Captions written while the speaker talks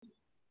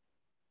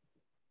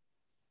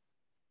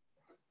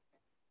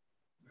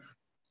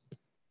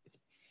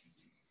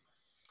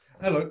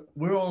Hello,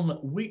 we're on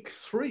week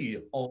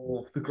 3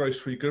 of The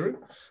Grocery Guru.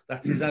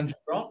 That is Andrew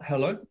Grant.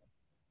 Hello.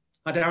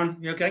 Hi Darren,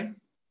 you okay?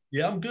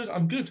 Yeah, I'm good.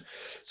 I'm good.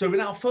 So, in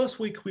our first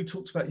week, we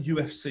talked about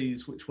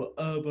UFCs, which were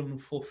urban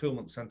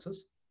fulfillment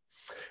centers.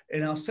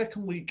 In our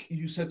second week,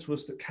 you said to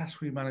us that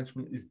category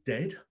management is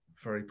dead.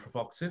 Very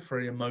provocative,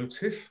 very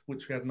emotive,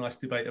 which we had a nice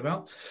debate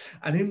about.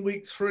 And in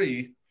week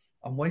 3,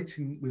 I'm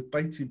waiting with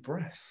bated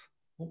breath.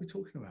 What are we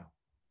talking about?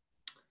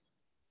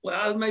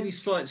 Well, maybe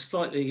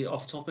slightly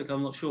off topic,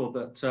 I'm not sure,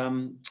 but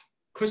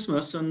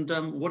Christmas and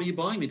what are you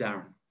buying me,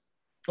 Darren?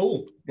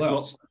 Oh, Is well,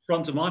 what's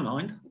front of my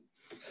mind.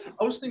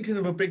 I was thinking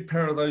of a big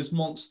pair of those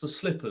monster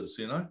slippers,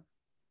 you know?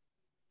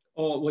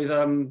 Or with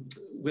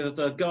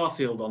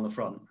Garfield on the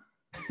front.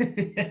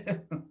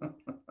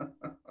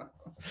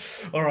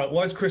 All right.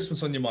 Why is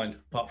Christmas on your mind,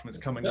 apart from it's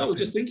coming No, up? we're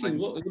just thinking,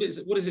 what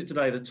is it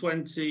today? The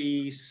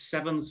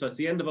 27th, so it's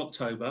the end of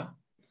October.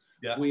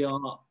 Yeah. We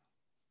are,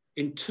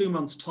 in 2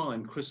 months'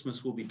 time,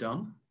 Christmas will be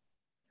done.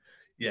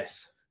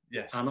 Yes.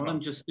 Yes. And I'm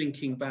just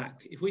thinking back,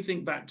 if we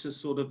think back to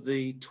sort of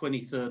the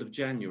 23rd of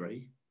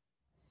January,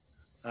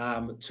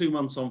 2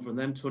 months on from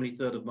them,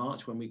 23rd of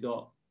March, when we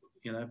got,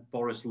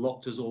 Boris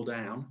locked us all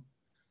down.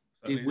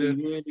 Did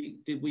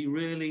we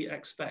really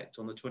expect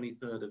on the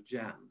 23rd of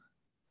Jan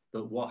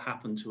that what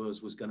happened to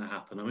us was going to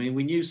happen? I mean,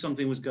 we knew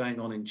something was going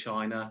on in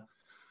China.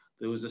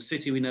 There was a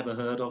city we never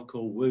heard of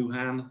called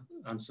Wuhan,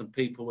 and some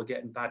people were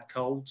getting bad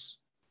colds.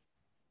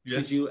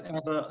 Yes. Could you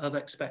ever have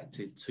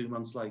expected 2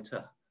 months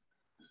later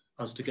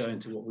us to go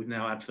into what we've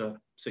now had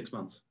for 6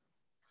 months?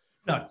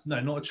 No,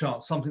 not a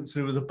chance. Something to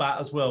do with the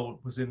bat as well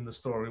was in the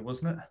story,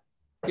 wasn't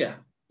it?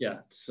 Yeah.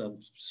 Some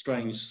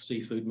strange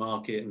seafood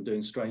market and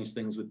doing strange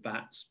things with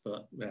bats,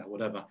 but yeah,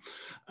 whatever.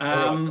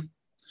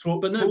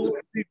 But no, all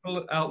the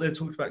people out there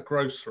talking about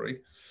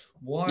grocery,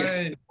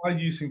 why are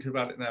you thinking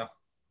about it now?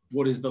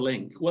 What is the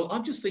link? Well,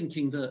 I'm just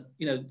thinking that,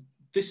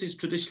 this is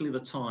traditionally the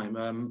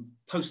time,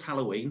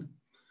 post-Halloween,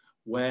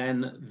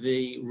 when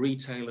the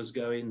retailers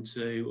go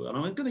into, and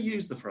I'm going to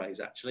use the phrase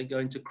actually, go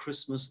into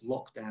Christmas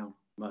lockdown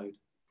mode.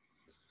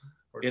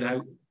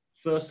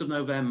 1st of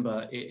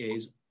November, it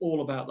is all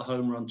about the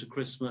home run to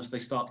Christmas. They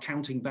start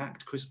counting back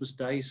to Christmas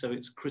Day. So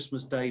it's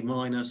Christmas Day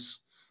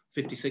minus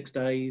 56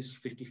 days,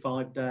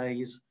 55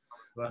 days,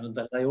 and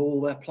they lay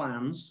all their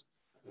plans.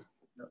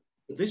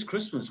 But this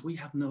Christmas, we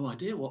have no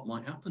idea what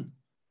might happen.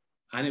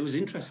 And it was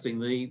interesting,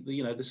 the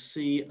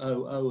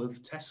COO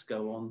of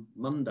Tesco on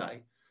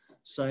Monday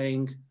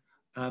saying,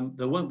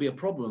 there won't be a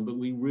problem, but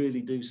we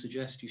really do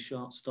suggest you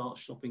start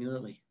shopping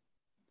early.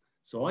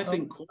 So I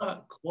think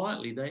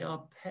quietly they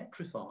are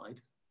petrified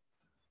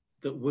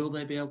that will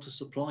they be able to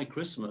supply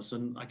Christmas?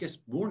 And I guess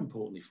more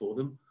importantly for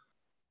them,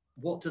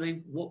 what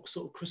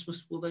sort of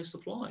Christmas will they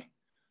supply?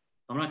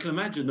 I mean, I can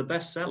imagine the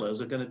best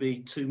sellers are going to be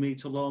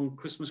 2-meter long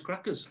Christmas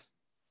crackers.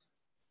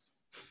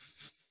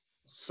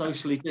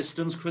 Socially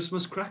distanced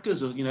Christmas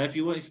crackers. If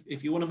you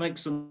want to make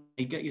some,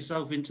 get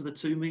yourself into the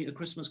 2-meter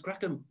Christmas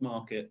cracker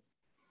market.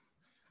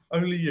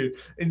 Only you.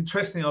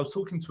 Interesting, I was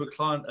talking to a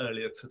client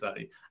earlier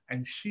today,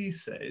 and she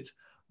said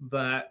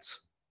that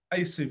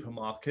a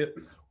supermarket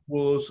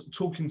was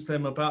talking to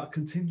them about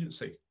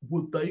contingency.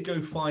 Would they go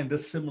find a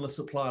similar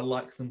supplier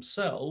like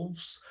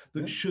themselves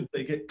that should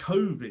they get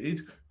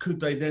COVID, could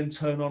they then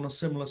turn on a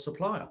similar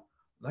supplier?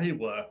 They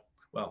were,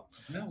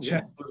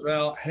 chest was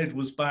out, head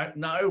was back.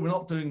 No, we're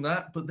not doing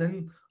that. But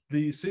then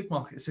the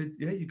supermarket said,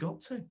 yeah, you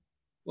got to.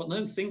 Well,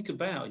 no, think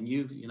about, and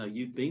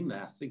you've been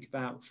there, think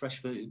about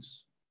fresh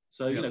foods.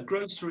 So,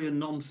 grocery and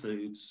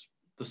non-foods,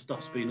 the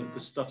stuff's been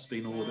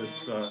ordered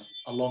for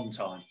a long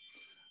time.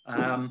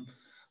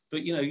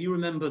 But, you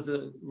remember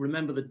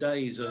the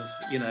days of,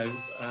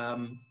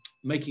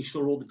 making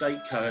sure all the date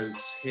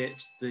codes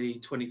hit the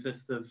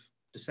 25th of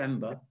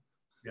December.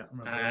 Yeah,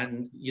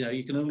 and,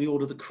 you can only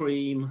order the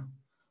cream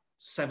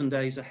 7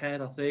 days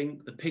ahead, I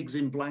think. The pigs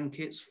in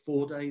blankets,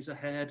 4 days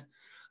ahead.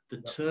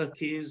 The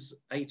turkeys,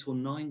 8 or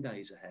 9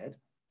 days ahead.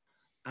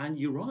 And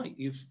you're right.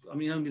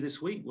 Only this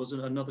week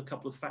wasn't another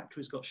couple of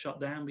factories got shut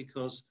down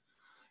because,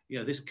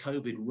 this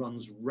COVID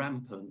runs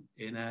rampant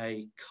in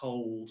a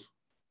cold,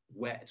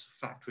 wet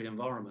factory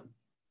environment.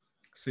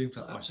 Seems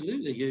that way.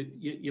 Absolutely.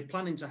 You're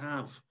planning to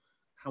have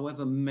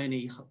however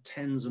many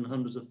tens and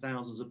hundreds of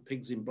thousands of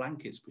pigs in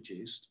blankets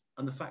produced,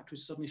 and the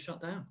factory's suddenly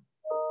shut down.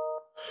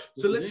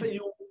 So let's say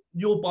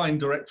you're buying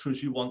director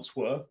as you once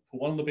were for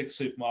one of the big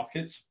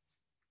supermarkets.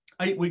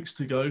 8 weeks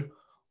to go.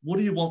 What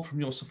do you want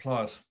from your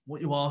suppliers? What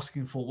are you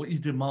asking for? What are you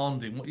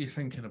demanding? What are you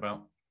thinking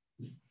about?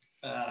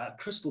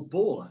 Crystal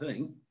ball, I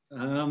think.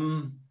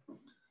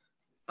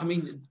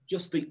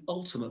 Just the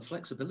ultimate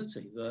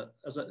flexibility that,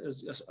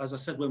 as I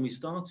said when we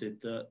started,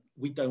 that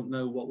we don't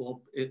know what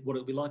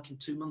it'll be like in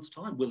 2 months'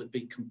 time. Will it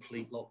be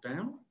complete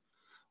lockdown?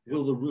 Yeah.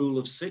 Will the rule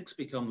of 6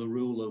 become the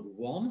rule of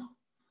 1?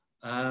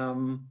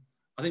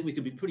 I think we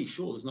can be pretty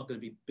sure there's not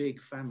going to be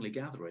big family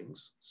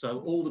gatherings.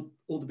 So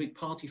all the big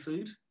party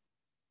food.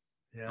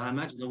 Yeah. I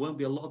imagine there won't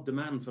be a lot of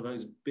demand for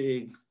those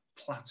big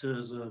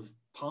platters of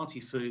party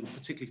food,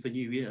 particularly for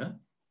New Year.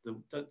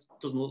 That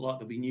doesn't look like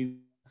there'll be new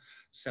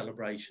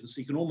celebrations.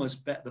 So you can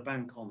almost bet the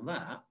bank on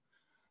that.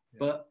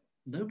 but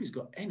nobody's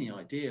got any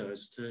idea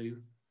as to,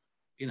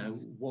 you know,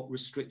 what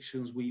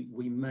restrictions we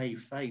may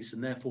face,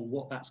 and therefore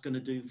what that's going to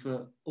do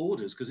for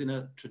orders. Because in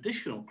a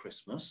traditional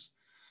Christmas,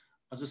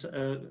 as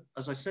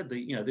I said,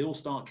 they all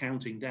start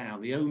counting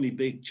down. The only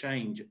big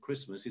change at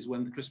Christmas is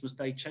when the Christmas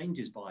day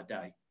changes by a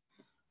day,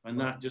 and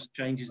that just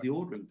changes the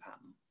ordering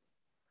pattern.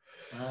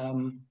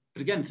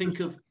 But again, think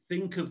of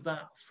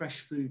that fresh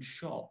food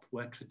shop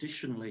where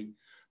traditionally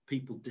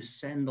people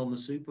descend on the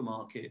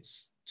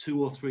supermarkets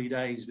 2 or 3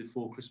 days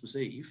before Christmas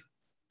Eve.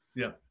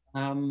 Yeah.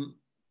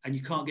 And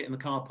you can't get in the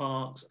car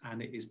parks, and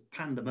it is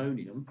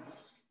pandemonium.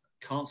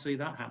 Can't see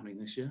that happening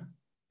this year.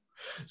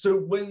 So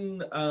when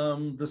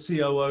the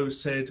COO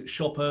said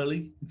shop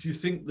early, do you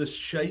think the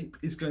shape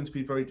is going to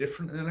be very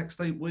different in the next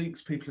 8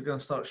 weeks? People are going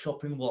to start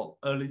shopping,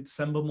 early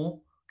December more?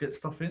 Get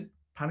stuff in?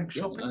 Panic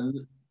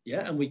shopping?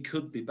 And we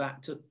could be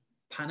back to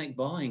panic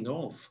buying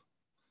of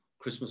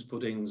Christmas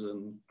puddings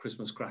and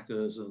Christmas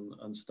crackers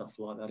and stuff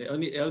like that.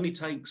 It only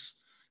takes,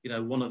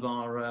 one of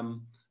our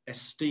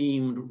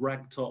esteemed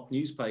ragtop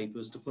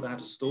newspapers to put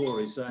out a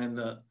story saying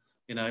that,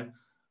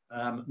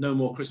 no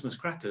more Christmas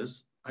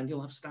crackers, and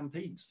you'll have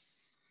stampedes.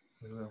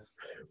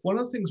 One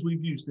of the things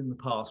we've used in the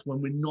past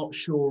when we're not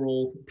sure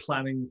of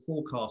planning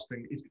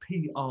forecasting is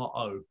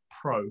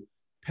PRO,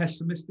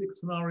 pessimistic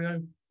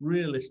scenario,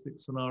 realistic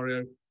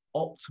scenario,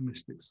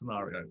 optimistic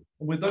scenario.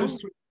 And with those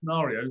three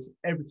scenarios,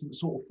 everything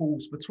sort of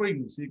falls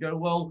between them. So you go,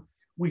 well,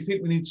 we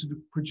think we need to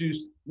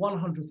produce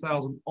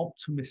 100,000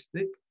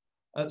 pessimistic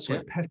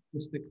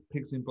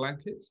pigs in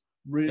blankets.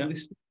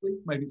 Realistically,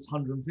 maybe it's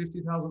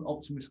 150,000,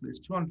 optimistically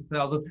it's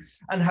 200,000,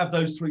 and have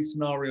those three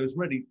scenarios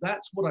ready.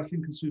 That's what I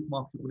think a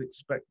supermarket would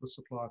expect the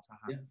supplier to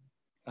have.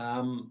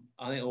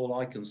 I think all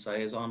I can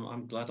say is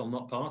I'm glad I'm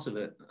not part of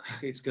it.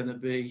 It's going to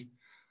be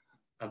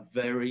a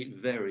very,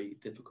 very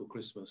difficult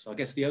Christmas. I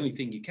guess the only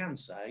thing you can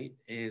say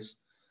is,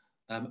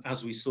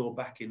 as we saw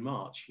back in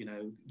March,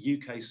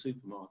 UK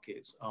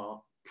supermarkets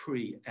are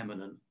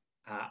preeminent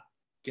at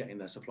getting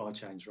their supply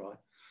chains right.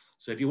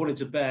 So if you wanted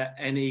to bet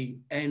any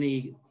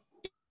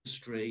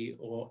industry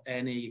or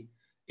any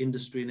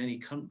industry in any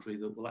country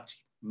that will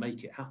actually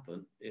make it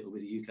happen, it'll be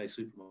the UK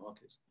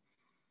supermarkets.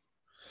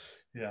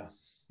 Yeah,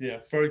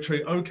 very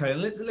true. Okay,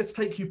 and let's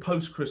take you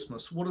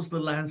post-Christmas. What does the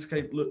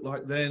landscape look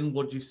like then?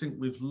 What do you think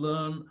we've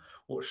learned?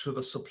 What should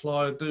a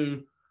supplier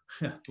do?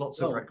 Yeah,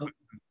 lots of questions.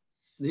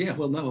 Yeah,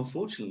 well, no,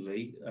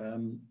 unfortunately,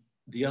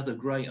 the other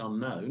great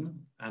unknown,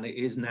 and it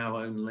is now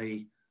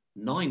only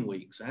 9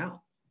 weeks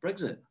out,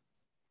 Brexit.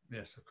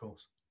 Yes, of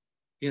course.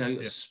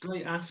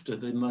 Straight after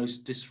the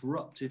most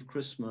disruptive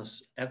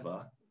Christmas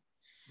ever,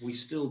 we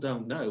still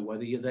don't know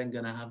whether you're then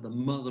going to have the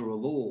mother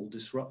of all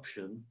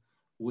disruption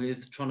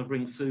with trying to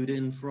bring food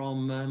in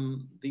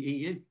from the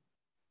EU.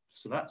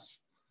 So that's,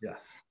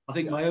 I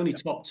think my only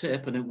top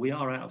tip, and we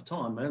are out of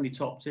time, my only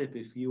top tip,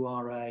 if you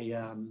are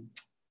a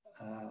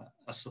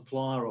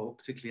supplier, or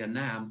particularly a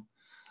NAM,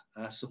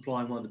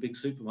 supplying one of the big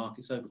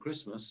supermarkets over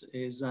Christmas,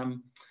 is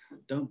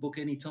don't book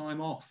any time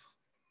off.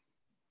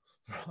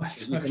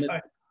 Right,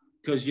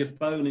 because your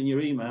phone and your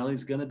email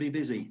is going to be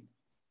busy.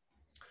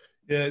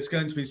 Yeah, it's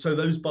going to be. So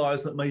those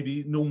buyers that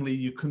maybe normally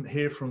you couldn't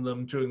hear from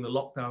them during the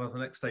lockdown of the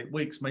next 8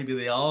 weeks, maybe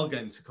they are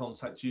going to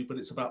contact you, but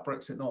it's about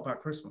Brexit, not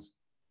about Christmas.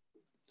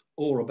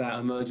 Or about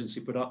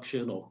emergency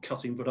production, or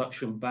cutting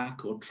production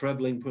back, or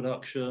trebling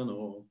production,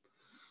 or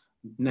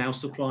now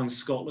supplying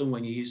Scotland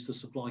when you used to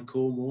supply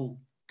Cornwall.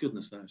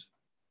 Goodness knows.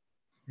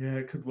 Yeah,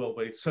 it could well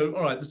be. So,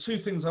 all right, the two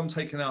things I'm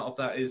taking out of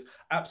that is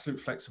absolute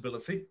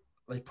flexibility.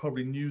 They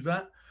probably knew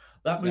that.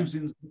 That moves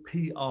into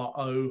the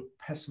PRO,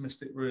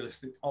 pessimistic,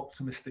 realistic,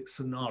 optimistic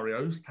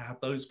scenarios, to have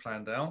those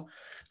planned out.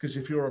 Because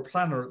if you're a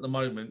planner at the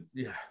moment,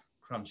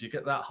 crumbs, you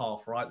get that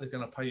half right, they're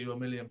going to pay you £1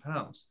 million.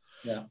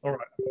 Yeah. All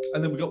right.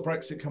 And then we've got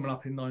Brexit coming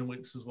up in 9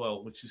 weeks as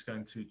well, which is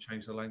going to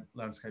change the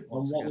landscape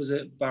once again. What was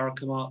it Barack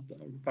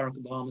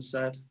Obama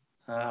said?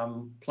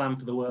 Plan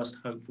for the worst,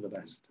 hope for the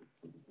best.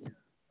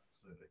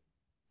 Absolutely.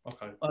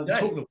 Okay.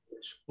 Talking of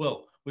which,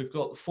 well, we've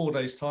got 4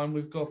 days' time.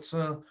 We've got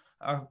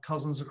our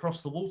cousins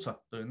across the water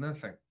doing their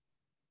thing.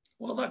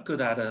 Well, that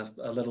could add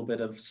a little bit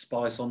of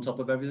spice on top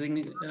of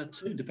everything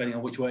too, depending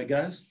on which way it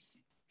goes.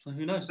 So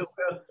who knows? A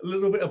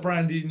little bit of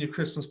brandy in your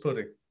Christmas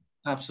pudding.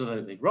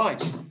 Absolutely.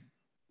 Right.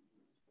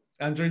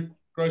 Andrew,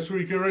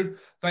 Grocery Guru,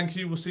 thank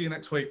you. We'll see you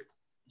next week.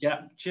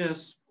 Yeah.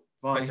 Cheers.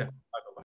 Bye. Okay.